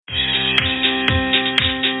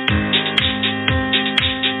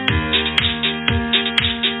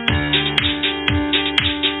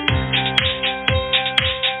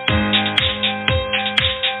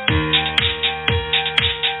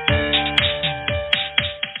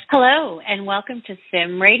Hello, and welcome to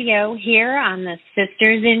Sim Radio here on the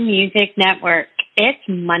Sisters in Music Network. It's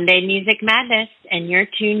Monday Music Madness, and you're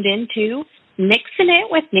tuned into Mixing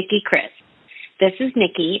It with Kris. This is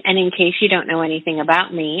Nicki, and in case you don't know anything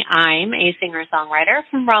about me, I'm a singer-songwriter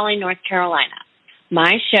from Raleigh, North Carolina.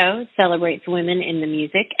 My show celebrates women in the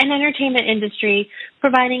music and entertainment industry,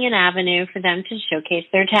 providing an avenue for them to showcase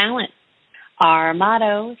their talent. Our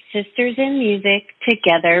motto, Sisters in Music,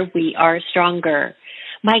 together we are stronger.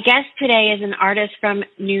 My guest today is an artist from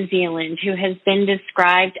New Zealand who has been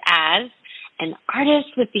described as an artist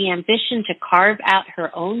with the ambition to carve out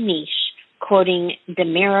her own niche, quoting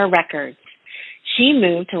Demira Records. She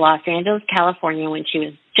moved to Los Angeles, California when she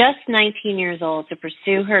was just 19 years old to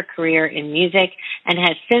pursue her career in music and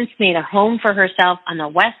has since made a home for herself on the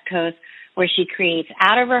West Coast where she creates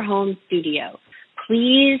out of her home studio.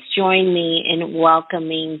 Please join me in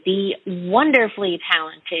welcoming the wonderfully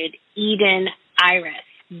talented Eden Iris.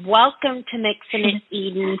 Welcome to Mixin' It,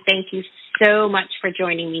 Eden. Thank you so much for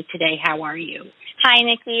joining me today. How are you? Hi,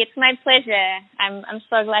 Nicki. It's my pleasure. I'm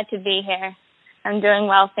so glad to be here. I'm doing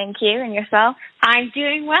well, thank you. And yourself? I'm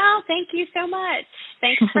doing well. Thank you so much.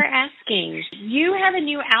 Thanks for asking. You have a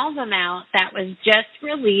new album out that was just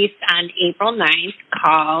released on April 9th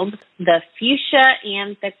called The Fuchsia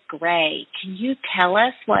and the Gray. Can you tell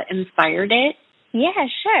us what inspired it? Yeah,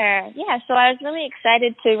 sure. Yeah, so I was really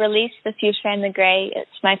excited to release The Fuchsia and the Gray.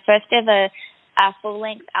 It's my first ever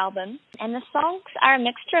full-length album. And the songs are a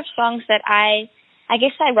mixture of songs that I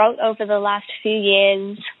guess I wrote over the last few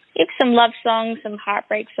years. Some love songs, some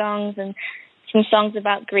heartbreak songs, and some songs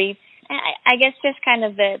about grief. I guess just kind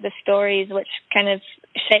of the stories which kind of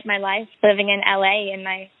shaped my life living in LA in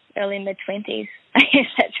my early mid-20s. I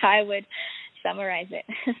guess that's how I would summarize it.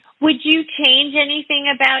 Would you change anything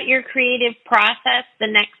about your creative process the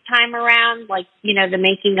next time around, like, the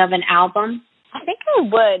making of an album? I think I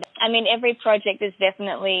would. I mean, every project is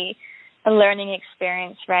definitely a learning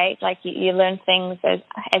experience, right? Like you learn things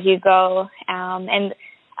as you go. And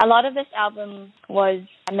a lot of this album was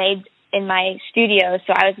made in my studio,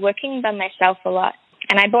 so I was working by myself a lot.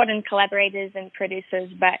 And I brought in collaborators and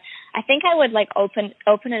producers, but I think I would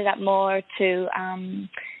open it up more to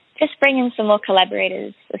just bring in some more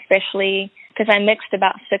collaborators, especially because I mixed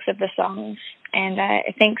about 6 of the songs. And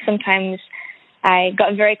I think sometimes I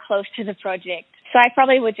got very close to the project. So I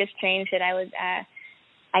probably would just change it. I would,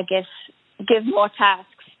 I guess, give more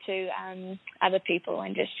tasks to other people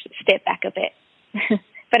and just step back a bit.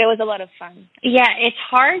 But it was a lot of fun. Yeah, it's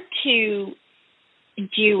hard to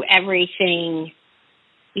do everything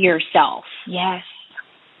yourself. Yes.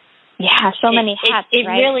 Yeah, so many hats, it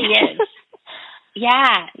right? really is.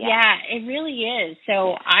 Yeah, it really is.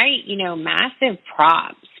 So massive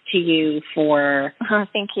props to you for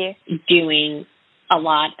thank you. doing a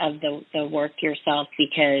lot of the work yourself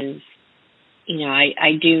because,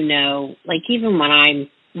 I do know, like, even when I'm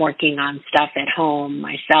working on stuff at home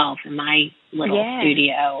myself in my little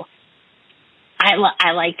studio,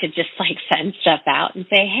 I like to just send stuff out and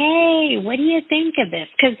say, hey, what do you think of this?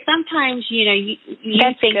 Because sometimes, you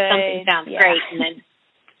think something sounds great and then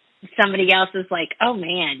somebody else is like, oh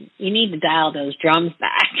man, you need to dial those drums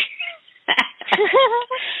back.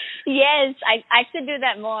 Yes, I should do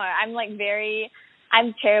that more.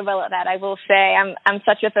 I'm terrible at that, I will say. I'm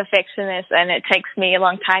such a perfectionist, and it takes me a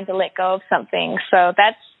long time to let go of something. So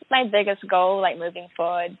that's my biggest goal, moving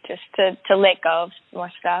forward, just to let go of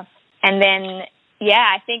more stuff. And then,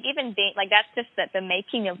 I think even being, that's just the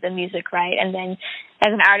making of the music, right? And then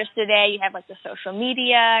as an artist today, you have, the social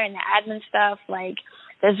media and the admin stuff.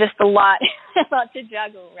 There's just a lot to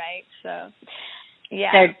juggle, right? So,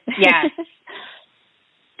 yeah.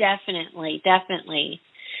 Definitely.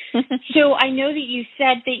 So I know that you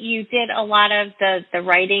said that you did a lot of the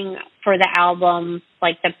writing for the album,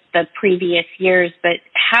 the previous years, but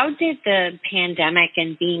how did the pandemic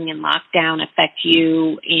and being in lockdown affect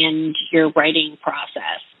you and your writing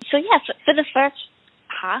process? So, for the first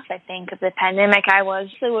half, I think, of the pandemic, I was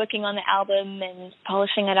still working on the album and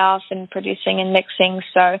polishing it off and producing and mixing,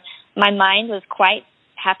 so my mind was quite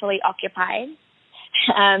happily occupied.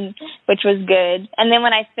 Which was good. And then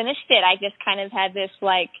when I finished it, I just kind of had this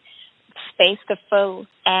space to fill.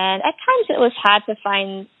 And at times it was hard to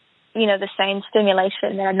find, the same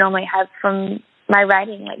stimulation that I normally have from my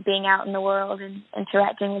writing, being out in the world and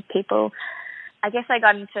interacting with people. I guess I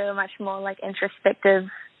got into a much more introspective,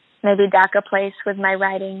 maybe darker place with my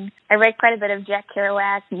writing. I read quite a bit of Jack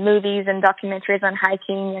Kerouac, movies and documentaries on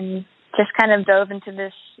hiking, and just kind of dove into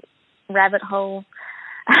this rabbit hole.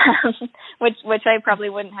 which I probably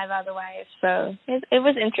wouldn't have otherwise. So it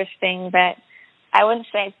was interesting, but I wouldn't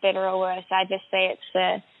say it's better or worse. I just say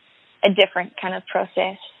it's a different kind of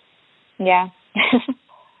process. yeah.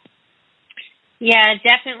 Yeah,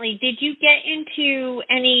 definitely. Did you get into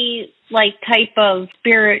any type of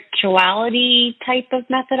spirituality type of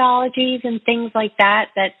methodologies and things like that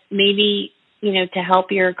maybe, to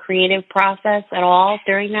help your creative process at all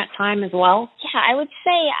during that time as well? Yeah, I would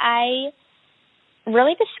say I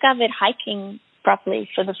really discovered hiking properly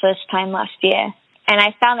for the first time last year. And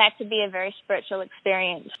I found that to be a very spiritual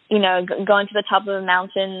experience, going to the top of a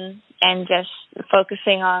mountain and just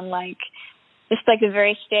focusing on just a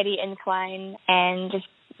very steady incline and just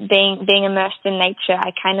being immersed in nature.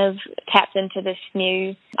 I kind of tapped into this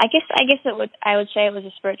new, I would say it was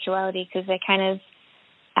a spirituality, because I kind of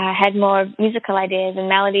had more musical ideas and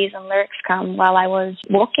melodies and lyrics come while I was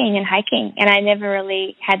walking and hiking. And I never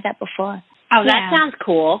really had that before. Oh, that sounds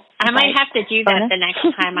cool. I might have to do that the next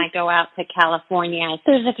time I go out to California.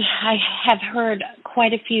 I have heard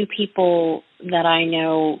quite a few people that I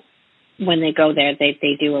know, when they go there,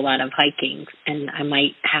 they do a lot of hiking, and I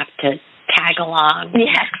might have to tag along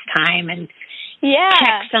next time and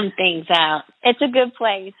check some things out. It's a good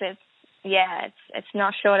place. It's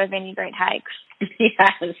not short of any great hikes.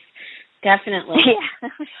 Yes, definitely. Yeah.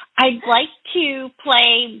 I'd like to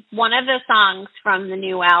play one of the songs from the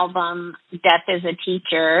new album, Death is a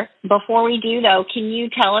Teacher. Before we do, though, can you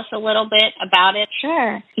tell us a little bit about it?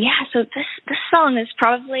 Sure. Yeah, so this song is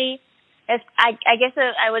probably, I guess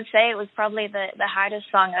I would say it was probably the hardest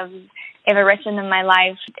song I've ever written in my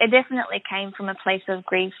life. It definitely came from a place of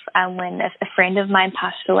grief when a friend of mine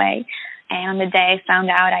passed away. And on the day I found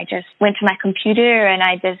out, I just went to my computer and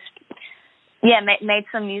I just made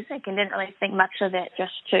some music and didn't really think much of it,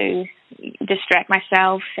 just to distract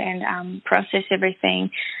myself and process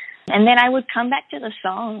everything. And then I would come back to the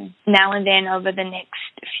song now and then over the next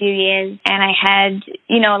few years. And I had,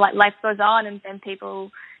 life goes on, and there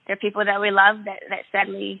are people that we love that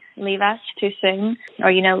sadly leave us too soon,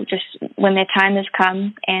 or, just when their time has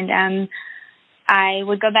come. And I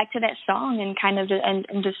would go back to that song and kind of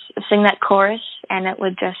and just sing that chorus, and it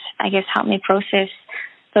would just, I guess, help me process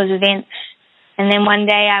those events. And then one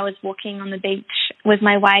day I was walking on the beach with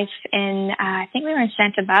my wife, and I think we were in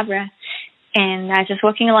Santa Barbara, and I was just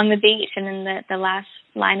walking along the beach, and then the last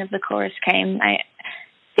line of the chorus came.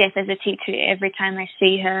 Death is a teacher. Every time I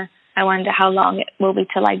see her, I wonder how long it will be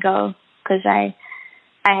till I go, because I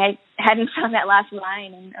hadn't found that last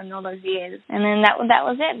line in all those years. And then that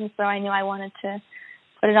was it, and so I knew I wanted to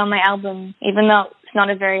put it on my album, even though it's not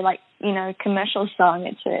a very commercial song.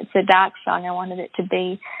 It's a dark song. I wanted it to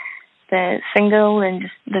be the single and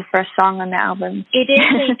just the first song on the album. It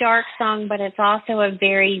is a dark song, but it's also a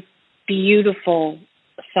very beautiful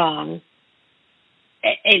song.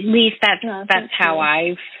 At least that's how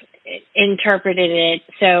I've interpreted it.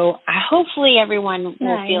 So hopefully everyone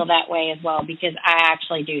will feel that way as well, because I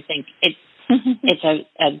actually do think it's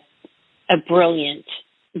a brilliant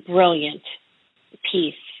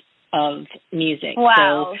piece of music.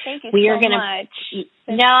 Wow, so thank you we are so gonna, much.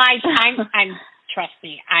 No, I'm trust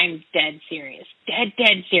me, I'm dead serious. Dead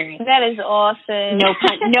serious. That is awesome. No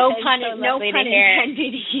pun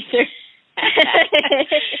intended either.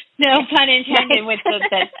 No pun intended with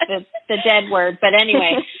the dead word. But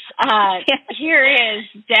anyway, here is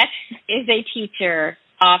Death is a Teacher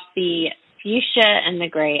off the Fuchsia and the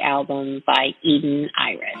Grey album by Eden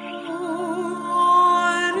Iris.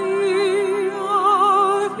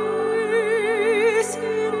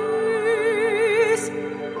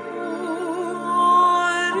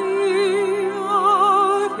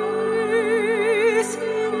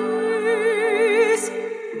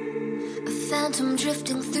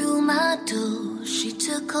 Drifting through my door, she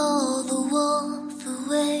took all the warmth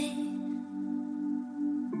away.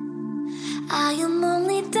 I am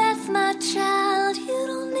only death, my child, you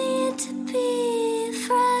don't need to be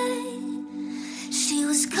afraid. She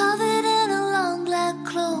was covered in a long black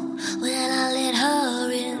cloak when I let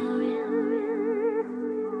her in.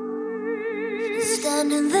 And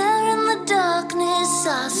standing there in the darkness,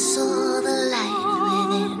 I saw the light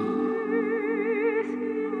within.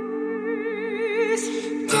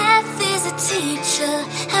 Death is a teacher.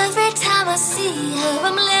 Every time I see her,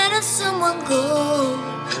 I'm letting someone go.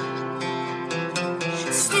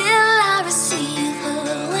 Still I receive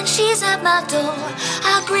her when she's at my door.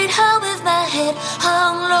 I greet her with my head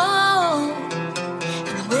hung low.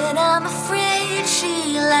 And when I'm afraid,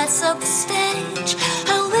 she lights up the stage.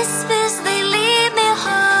 Her whispers, they lead me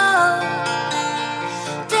home.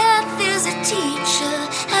 Death is a teacher.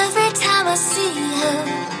 Every time I see her,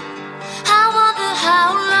 I wonder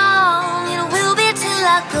how long it will be till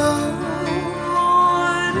I go.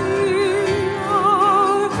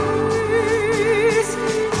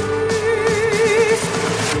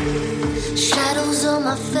 Shadows on on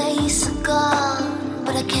my face are gone,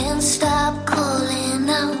 but I can't stop calling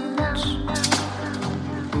out.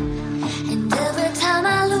 And every time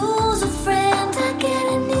I lose a friend, I get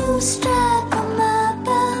a new strap on my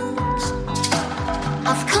belt.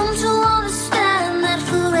 I've come to understand that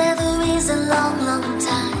forever is a long, long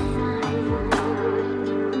time.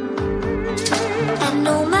 And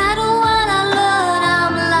no matter what I learn,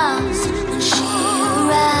 I'm lost when she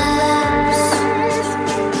arrives.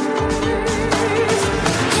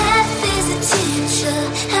 Death is a teacher.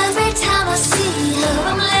 Every time I see her,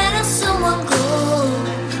 I'm letting someone go.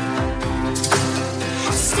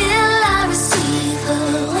 Still I receive her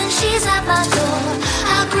when she's at my door.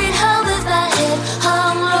 I greet her with my head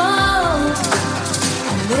hung low.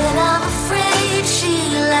 And when I'm afraid, she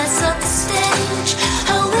lights up the stage.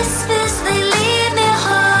 Her whispers, they lead me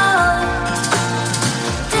home.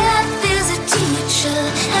 Death is a teacher.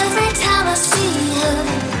 Every time I see her,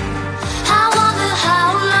 I wonder how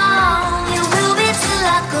long it will be till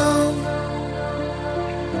I go. I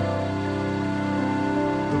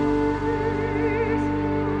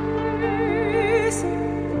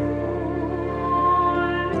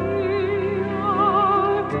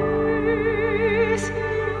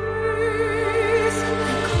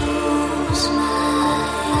close my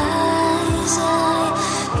eyes, I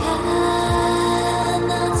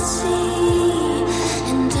cannot see.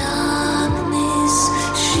 In darkness,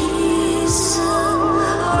 she surrounds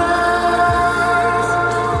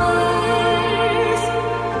me.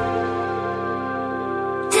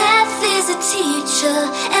 Death is a teacher.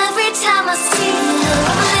 Every time I see her,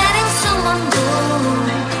 I'm letting someone go.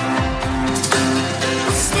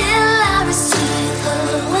 Still I receive her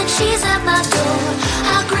when she's at my door.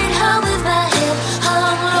 I greet her with my head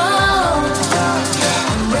hung low.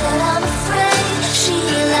 And when I'm afraid, she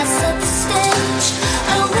lights up the stage.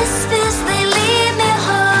 Her whispers, they lead me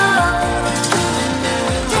home.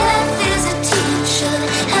 Death is a teacher.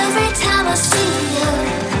 Every time I see her,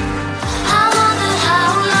 I wonder how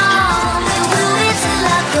long it will be till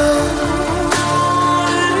I go.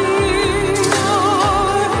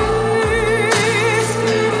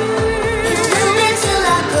 It will be till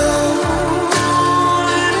I go. It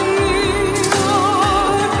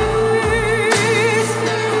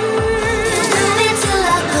will be till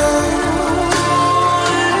I go. It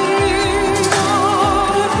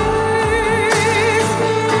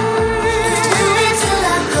will be till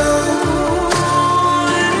I go.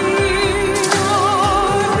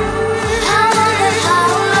 I wonder how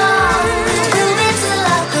long it will be till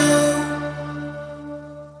I go.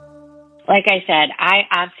 Like I said, I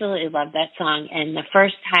absolutely love that song. And the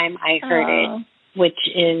first time I heard it, which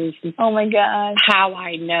is Oh my God. how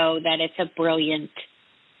I know that it's a brilliant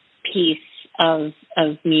piece of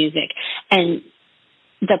music. And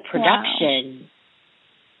the production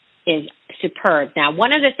is superb. Now,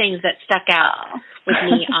 one of the things that stuck out with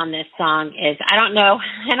me on this song is I don't know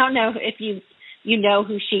if you know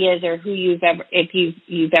who she is or who you've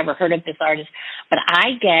ever heard of this artist, but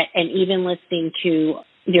I get, and even listening to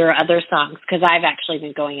your other songs, because I've actually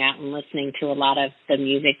been going out and listening to a lot of the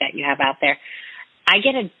music that you have out there, I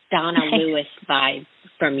get a Donna Lewis vibe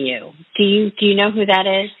from you. Do you know who that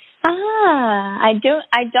is? I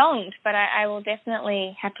don't, but I will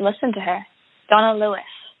definitely have to listen to her. Donna Lewis.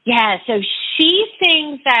 Yeah, so she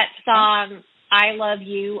sings that song, I Love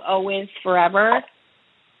You Always Forever.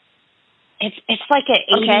 It's like an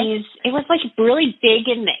 80s. It was like really big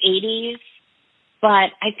in the 80s,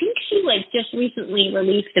 but I think she just recently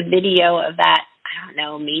released a video of that. I don't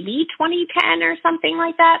know, maybe 2010 or something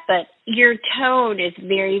like that, but your tone is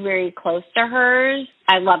very, very close to hers.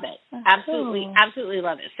 I love it. Absolutely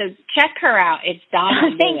love it. So check her out. It's Donna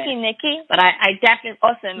Lewis. Thank you, Nicki. But I definitely...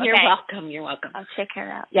 Awesome. You're okay. welcome. You're welcome. I'll check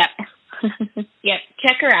her out. Yep. Yep.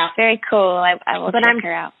 Check her out. Very cool. I will check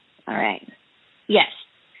her out. All right. Yes.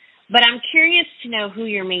 But I'm curious to know who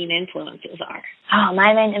your main influences are. Oh,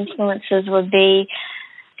 my main influences would be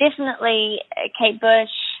definitely Kate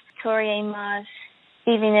Bush, Tori Amos,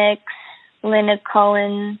 Stevie Nicks, Leonard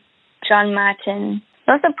Cohen, John Martin.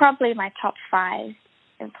 Those are probably my top 5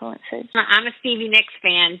 influences. I'm a Stevie Nicks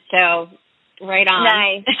fan, so right on.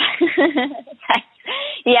 Nice.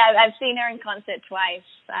 Yeah, I've seen her in concert twice.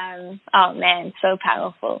 Oh, man, so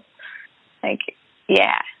powerful.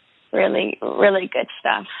 Really, really good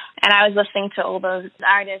stuff. And I was listening to all those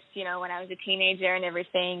artists, when I was a teenager and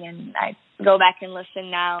everything, and I go back and listen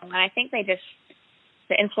now, and I think the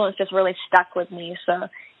influence just really stuck with me. So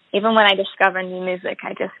even when I discover new music,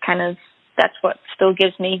 I just that's what still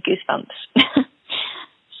gives me goosebumps.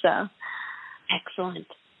 So. Excellent.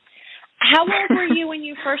 How old were you when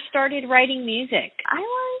you first started writing music?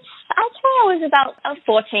 I'd say I was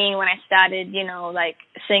 14 when I started, like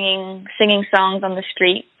singing songs on the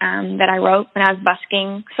street that I wrote when I was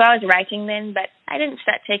busking. So I was writing then, but I didn't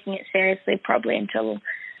start taking it seriously probably until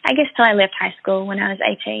I left high school when I was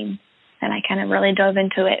 18. And I kind of really dove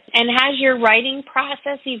into it. And has your writing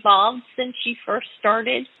process evolved since you first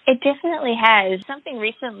started? It definitely has. Something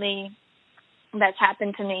recently that's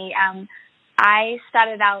happened to me, I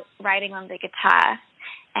started out writing on the guitar,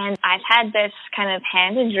 and I've had this kind of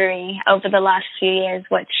hand injury over the last few years,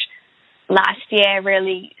 which last year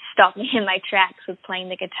really stopped me in my tracks with playing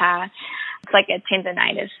the guitar. It's like a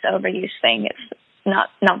tendonitis overuse thing. It's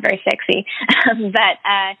not very sexy, but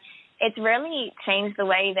it's really changed the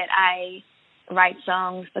way that I write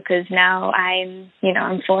songs, because now I'm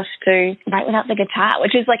forced to write without the guitar,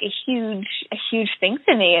 which is like a huge thing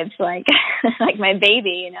for me. It's like like my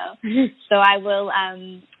baby, Mm-hmm. So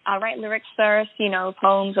I'll write lyrics first,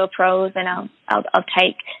 poems or prose, and I'll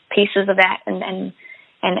take pieces of that and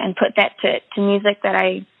put that to music that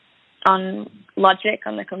I on Logic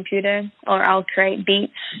on the computer, or I'll create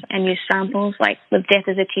beats and use samples like with Death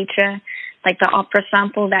as a Teacher, like the opera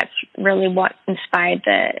sample. That's really what inspired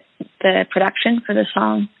the production for the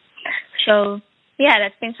song. So yeah,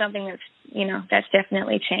 that's been something that's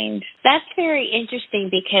definitely changed. That's very interesting,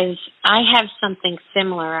 because I have something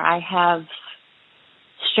similar. I have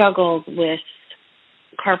struggled with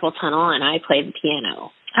carpal tunnel, and I play the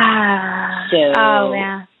piano.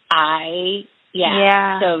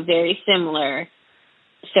 So very similar.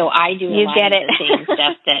 So I do a lot of the same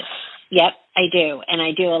stuff that, yep, I do. And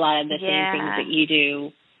I do a lot of the same things that you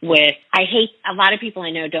do with, a lot of people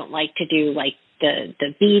I know don't like to do like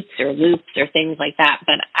the beats or loops or things like that,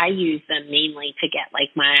 but I use them mainly to get like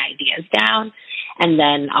my ideas down. And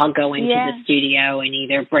then I'll go into the studio and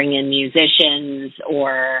either bring in musicians,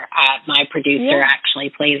 or my producer actually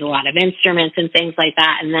plays a lot of instruments and things like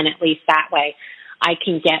that. And then at least that way I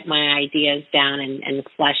can get my ideas down and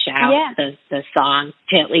flesh out the song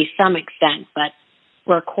to at least some extent, but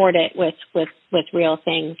record it with real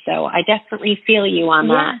things. So I definitely feel you on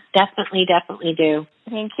that. Definitely do.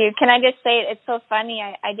 Thank you. Can I just say, it's so funny.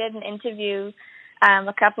 I did an interview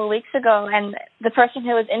a couple of weeks ago, and the person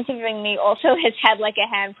who was interviewing me also has had like a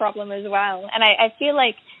hand problem as well. And I feel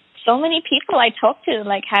like so many people I talk to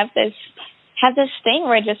like have this thing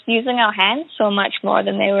where just using our hands so much more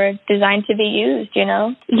than they were designed to be used,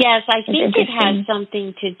 Yes, I think it has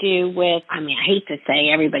something to do with, I hate to say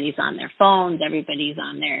everybody's on their phones, everybody's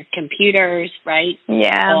on their computers, right?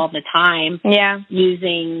 Yeah. All the time. Yeah.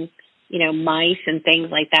 Using, mice and things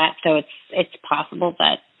like that. So it's possible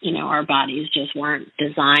that, our bodies just weren't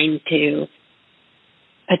designed to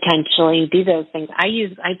potentially do those things.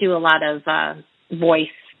 I do a lot of voice,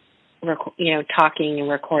 talking and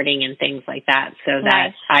recording and things like that, so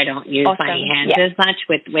that I don't use my hands as much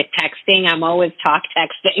with texting. I'm always talk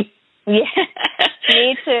texting.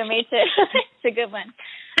 Yeah, me too. It's a good one.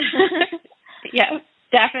 Yeah,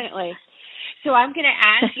 definitely. So I'm going to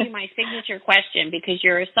ask you my signature question, because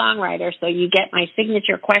you're a songwriter, so you get my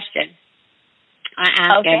signature question. I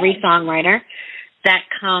ask every songwriter that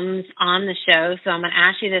comes on the show. So I'm going to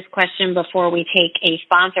ask you this question before we take a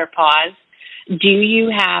sponsor pause. Do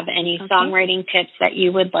you have any songwriting tips that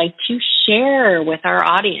you would like to share with our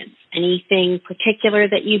audience? Anything particular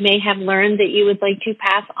that you may have learned that you would like to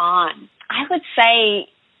pass on? I would say,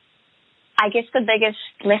 I guess the biggest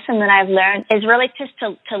lesson that I've learned is really just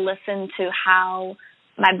to listen to how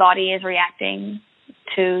my body is reacting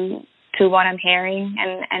to what I'm hearing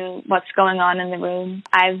and what's going on in the room.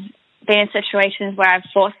 I've been in situations where I've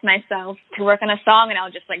forced myself to work on a song, and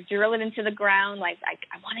I'll just like drill it into the ground. Like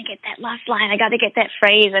I want to get that last line. I got to get that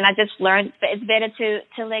phrase. And I just learned that it's better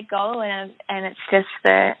to let go. And it's just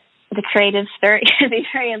the creative spirit can be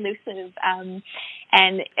very elusive.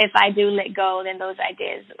 And if I do let go, then those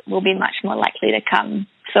ideas will be much more likely to come.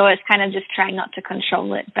 So it's kind of just trying not to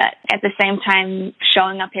control it, but at the same time,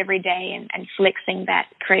 showing up every day and flexing that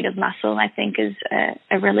creative muscle, I think, is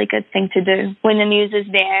a really good thing to do. When the muse is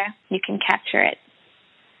there, you can capture it.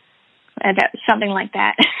 Something like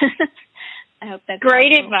that. I hope that's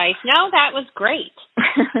great advice. No, that was great.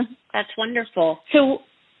 That's wonderful. So,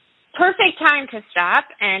 perfect time to stop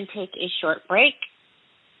and take a short break.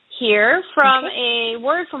 Hear from a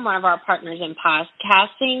word from one of our partners in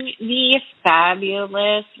podcasting, the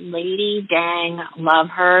fabulous Lady Dang. Love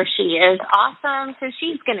her. She is awesome. So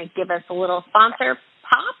she's going to give us a little sponsor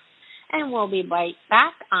pop, and we'll be right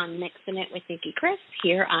back on Mixing It with Nicki Kris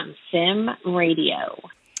here on Sim Radio.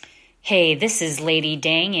 Hey, this is Lady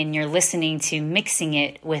Dang, and you're listening to Mixing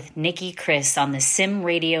It with Nicki Kris on the Sim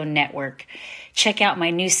Radio Network. Check out my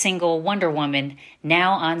new single, Wonder Woman,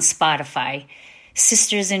 now on Spotify.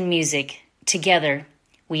 Sisters in Music. Together,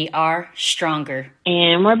 we are stronger.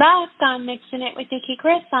 And we're back on Mixing It with Nicki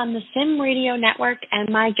Kris on the Sim Radio Network, and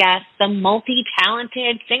my guest, the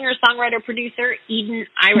multi-talented singer, songwriter, producer, Eden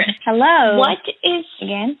Iris. Hello. What is...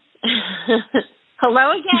 Again?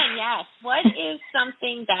 Hello again, yes. What is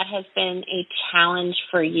something that has been a challenge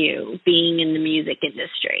for you being in the music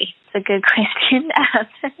industry? It's a good question.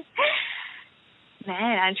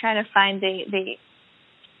 Man, I'm trying to find the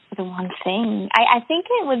one thing. I think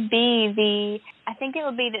it would be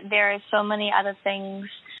that there are so many other things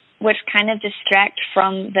which kind of distract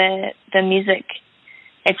from the music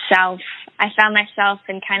itself. I found myself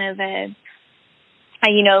in kind of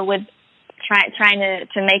with trying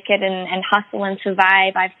to make it and hustle and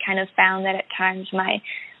survive. I've kind of found that at times my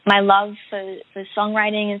love for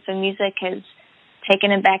songwriting and for music has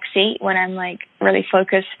taken a back seat when I'm like really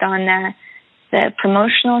focused on the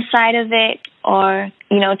promotional side of it, or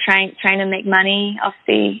trying to make money off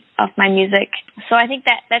my music. So I think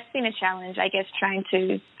that's been a challenge, I guess, trying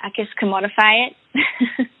to commodify it.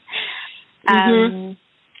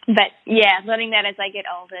 But yeah, learning that as I get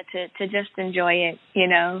older to just enjoy it,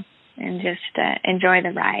 and just enjoy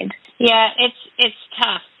the ride. Yeah, it's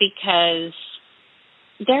tough because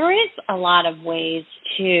there is a lot of ways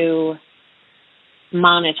to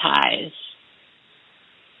monetize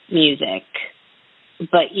music,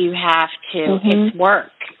 but you have to, it's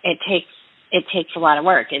work. It takes a lot of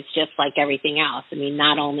work. It's just like everything else. I mean,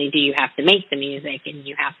 not only do you have to make the music and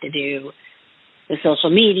you have to do the social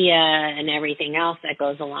media and everything else that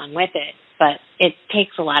goes along with it, but it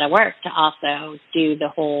takes a lot of work to also do the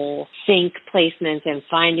whole sync placements and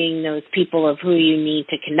finding those people of who you need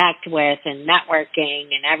to connect with and networking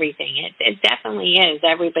and everything. It definitely is.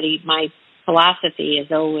 My philosophy is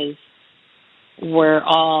always we're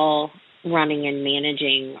all running and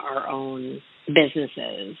managing our own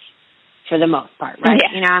businesses for the most part, right?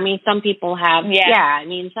 Yeah. Some people have,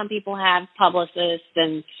 some people have publicists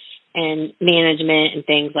and management and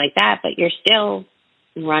things like that, but you're still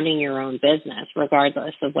running your own business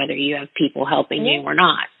regardless of whether you have people helping you or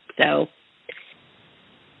not. So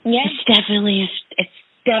it's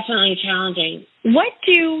definitely challenging. What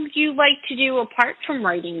do you like to do apart from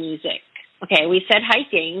writing music? Okay, we said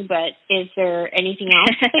hiking, but is there anything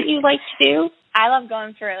else that you like to do? I love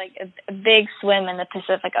going for like a big swim in the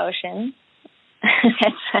Pacific Ocean.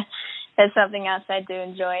 That's something else I do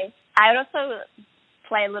enjoy. I would also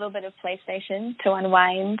play a little bit of PlayStation to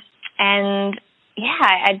unwind. And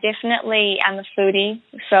I definitely am a foodie,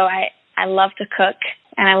 so I love to cook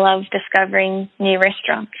and I love discovering new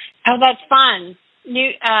restaurants. Oh, that's fun.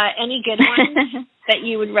 Any good ones that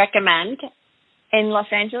you would recommend? In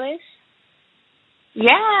Los Angeles?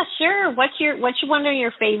 Yeah, sure. What's one of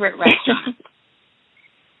your favorite restaurants?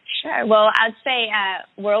 Sure. Well, I'd say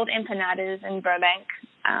World Empanadas in Burbank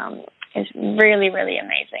is really, really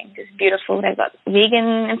amazing. It's beautiful. They've got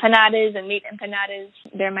vegan empanadas and meat empanadas.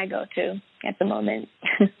 They're my go-to at the moment.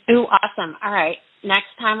 Ooh, awesome. All right.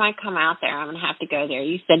 Next time I come out there, I'm going to have to go there.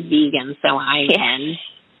 You said vegan, so I can.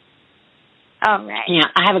 All right. Yeah,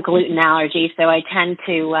 I have a gluten allergy, so I tend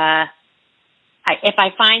to... if I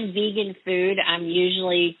find vegan food, I'm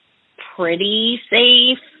usually pretty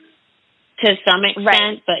safe to some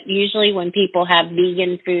extent, but usually when people have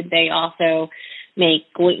vegan food, they also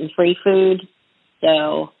make gluten-free food.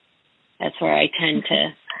 So that's where I tend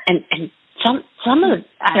to, and some of the,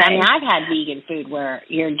 I've had vegan food where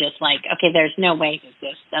you're just like, okay, there's no way that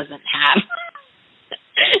this doesn't have,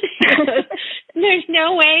 there's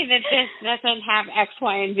no way that this doesn't have X,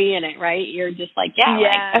 Y, and Z in it, right? You're just like,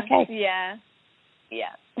 okay.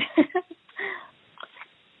 Yeah.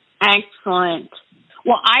 Excellent.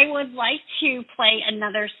 Well, I would like to play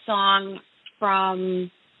another song from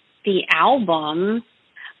the album,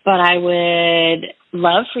 but I would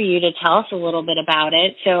love for you to tell us a little bit about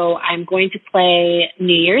it. So I'm going to play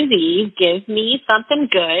New Year's Eve, Give Me Something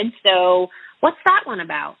Good. So what's that one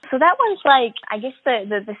about? So that one's like, I guess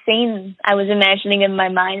the scene I was imagining in my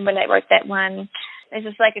mind when I wrote that one. It's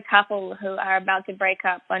just like a couple who are about to break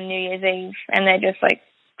up on New Year's Eve, and they're just like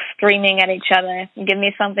screaming at each other, give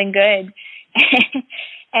me something good.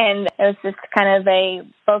 And it was just kind of a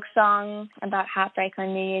folk song about heartbreak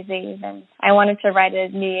on New Year's Eve. And I wanted to write a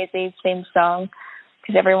New Year's Eve themed song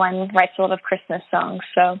because everyone writes a lot of Christmas songs.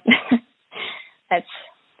 So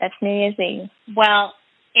that's New Year's Eve. Well,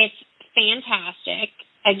 it's fantastic.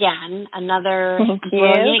 Again, another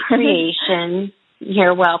brilliant creation.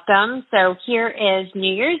 You're welcome. So here is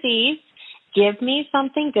New Year's Eve, Give Me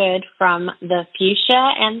Something Good from the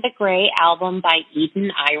Fuchsia and the Gray album by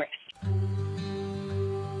Eden Iris.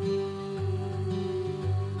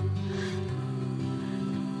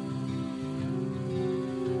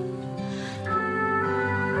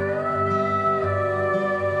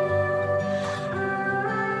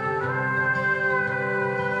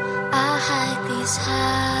 these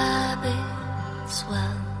habits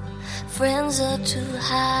well. Friends are too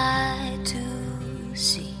high to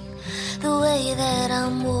see the way that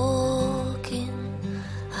I'm walking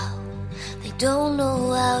out. They don't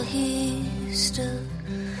know our history.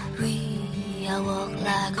 I walk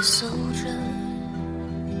like a soldier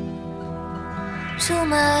to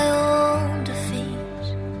my own defeat.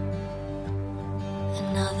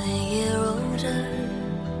 Another year older,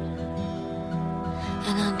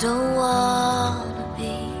 and I don't wanna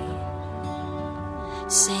be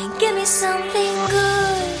saying, give me something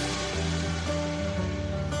good.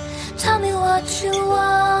 Tell me what you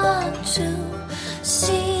want to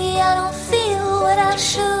see. I don't feel what I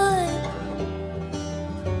should.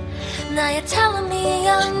 Now you're telling me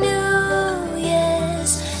on New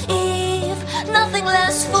Year's Eve nothing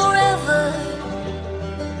lasts forever.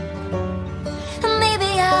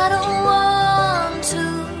 Maybe I don't want to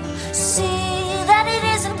see that it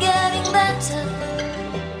isn't getting better.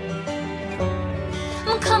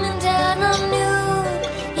 I'm coming down on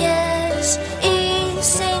New Year's Eve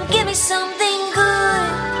saying, give me something good.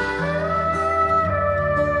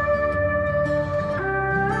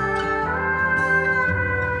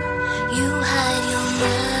 You hide your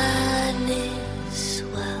madness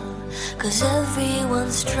well, 'cause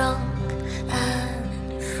everyone's drunk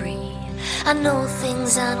and free. I know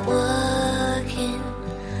things aren't working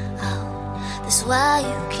out. That's why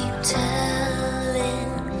you keep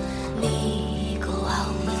telling me go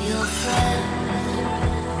out with your friends.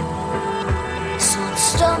 So I'd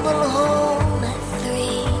stumble home at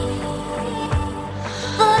 3.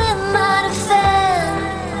 But in my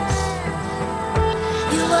defense,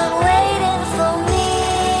 you weren't waiting for me.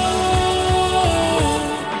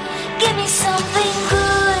 Give me something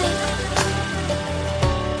good.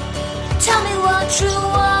 Tell me what you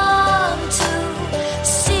want to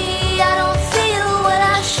see. I don't feel what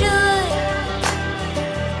I should.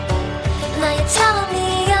 Now you're telling me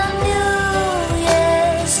on New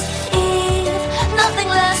Year's Eve nothing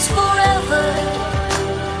lasts forever.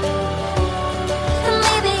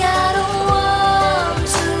 Maybe I don't want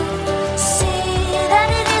to see that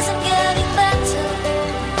it isn't getting better.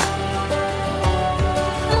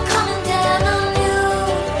 I'm coming down on New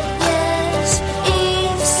Year's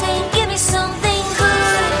Eve saying, give me something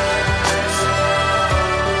good.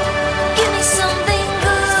 Give me something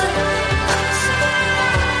good.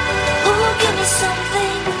 Ooh, give me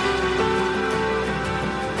something.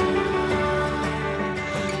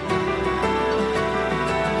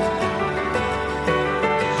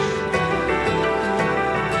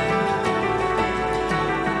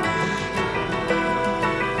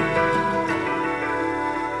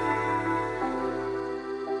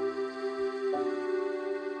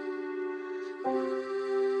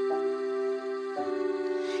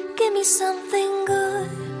 Give me something good.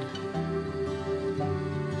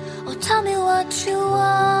 Or tell me what you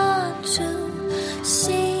want to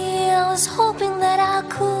see. I was hoping that I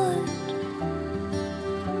could,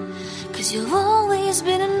 'cause you've always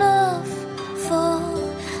been enough for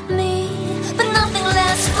me. But nothing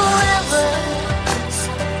lasts forever.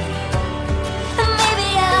 And maybe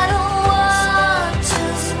I don't want to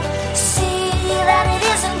see that it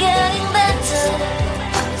isn't getting better.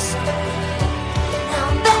 Now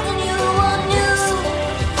I'm begging you on New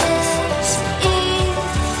Year's Eve,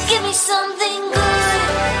 give me something good.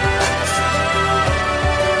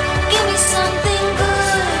 Give me something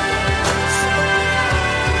good.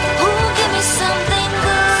 Ooh, give me something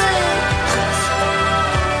good.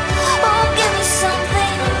 Oh, give me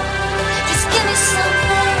something. Just give me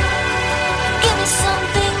something. Give me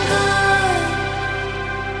something good.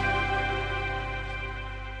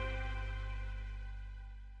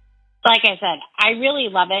 Like I said, I really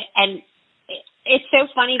love it. And it's so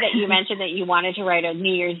funny that you mentioned that you wanted to write a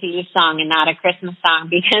New Year's Eve song and not a Christmas song,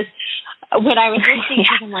 because when I was listening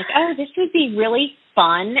to it, I'm like, oh, this would be really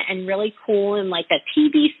fun and really cool in like a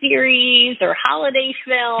TV series or holiday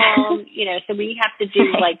film, so we have to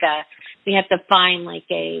do we have to find like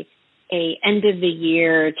a end of the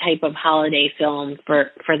year type of holiday film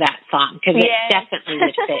for that song, because it definitely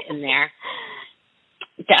would fit in there.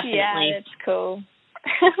 Definitely. Yeah, it's cool.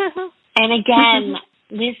 And again,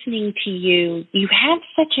 listening to you, you have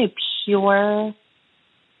such a pure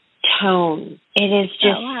tone. It is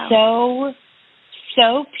just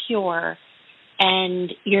so pure,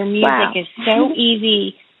 and your music is so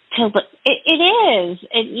easy to. It is.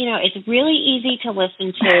 It's really easy to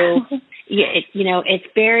listen to. It's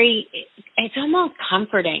very. It's almost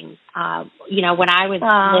comforting. When I was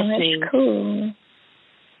listening, that's cool.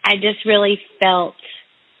 I just really felt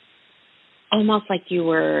almost like you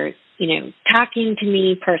were talking to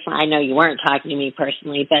me personally, I know you weren't talking to me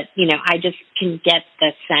personally, but, I just can get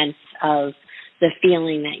the sense of the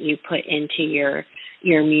feeling that you put into your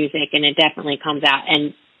music, and it definitely comes out.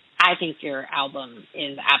 And I think your album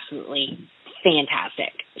is absolutely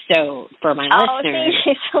fantastic. So for my listeners, thank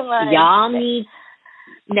you so much. y'all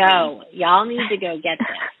need to go get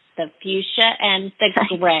this. The fuchsia and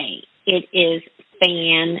the gray. It is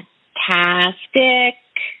fantastic.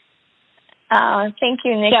 Oh, thank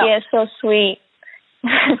you, Nicki. It's so sweet.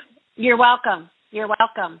 You're welcome.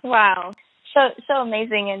 Wow. So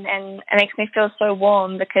amazing, and it makes me feel so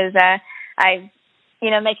warm because I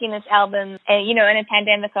making this album, in a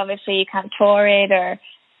pandemic, obviously you can't tour it or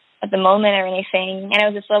at the moment or anything. And it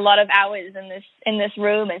was just a lot of hours in this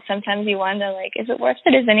room, and sometimes you wonder, like, is it worth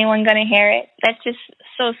it? Is anyone going to hear it? That's just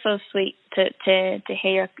so sweet to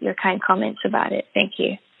hear your kind comments about it. Thank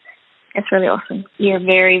you. It's really awesome. You're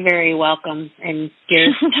very, very welcome. And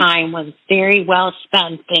your time was very well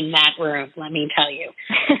spent in that room, let me tell you.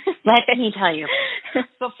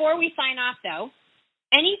 Before we sign off, though,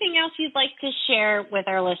 anything else you'd like to share with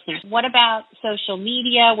our listeners? What about social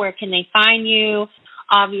media? Where can they find you?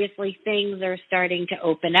 Obviously, things are starting to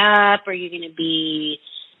open up. Are you going to be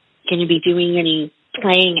doing any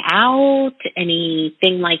playing out,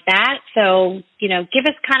 anything like that? So, give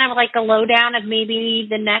us kind of like a lowdown of maybe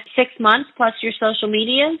the next 6 months plus your social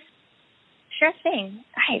medias. Sure thing.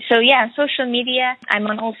 Hi. So, social media. I'm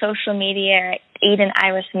on all social media, Eden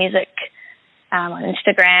Iris Music, on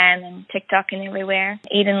Instagram and TikTok and everywhere.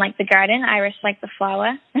 Eden like the garden, Iris like the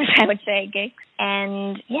flower, as I would say at gigs.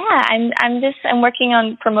 And I'm working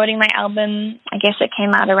on promoting my album. I guess it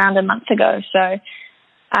came out around a month ago. So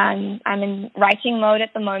I'm in writing mode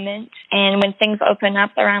at the moment. And when things open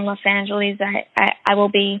up around Los Angeles, I will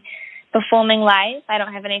be performing live. I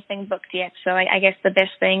don't have anything booked yet. So I guess the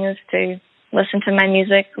best thing is to listen to my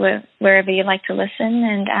music wherever you like to listen.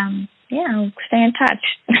 And I'll stay in touch.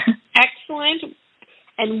 Excellent.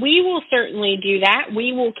 And we will certainly do that.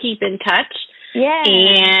 We will keep in touch. Yeah.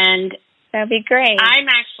 And that'd be great.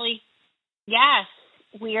 Yes,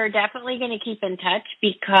 we are definitely going to keep in touch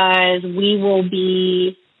because we will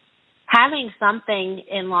be having something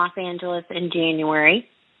in Los Angeles in January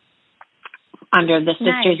under the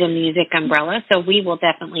Sisters in Music umbrella. So we will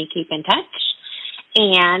definitely keep in touch.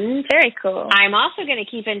 And very cool. I'm also going to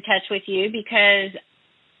keep in touch with you because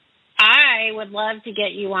I would love to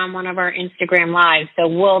get you on one of our Instagram lives. So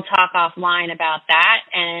we'll talk offline about that.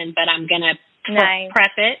 But I'm going to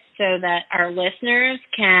prep it so that our listeners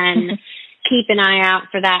can keep an eye out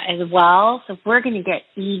for that as well. So we're going to get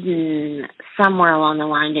Eden somewhere along the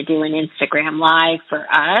line to do an Instagram live for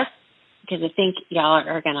us because I think y'all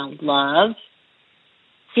are going to love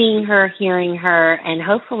seeing her, hearing her, and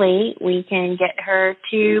hopefully we can get her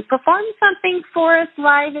to perform something for us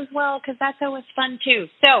live as well because that's always fun too.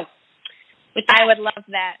 So with that, I would love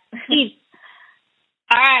that.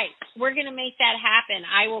 All right, we're going to make that happen.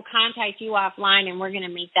 I will contact you offline, and we're going to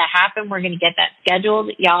make that happen. We're going to get that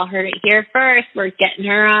scheduled. Y'all heard it here first. We're getting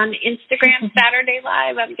her on Instagram Saturday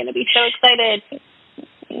Live. I'm going to be so excited.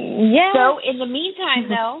 Yeah. So in the meantime,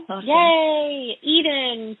 though, awesome. Yay,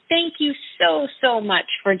 Eden, thank you so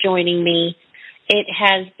much for joining me. It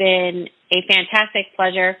has been a fantastic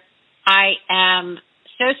pleasure. I am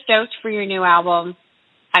so stoked for your new album.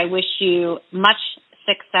 I wish you much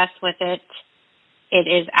success with it. It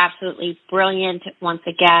is absolutely brilliant once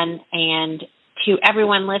again. And to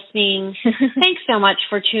everyone listening, thanks so much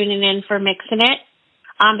for tuning in for Mixing It.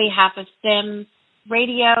 On behalf of Sim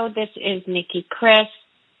Radio, this is Nicki Kris.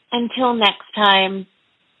 Until next time,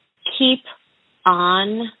 keep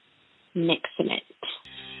on mixing it.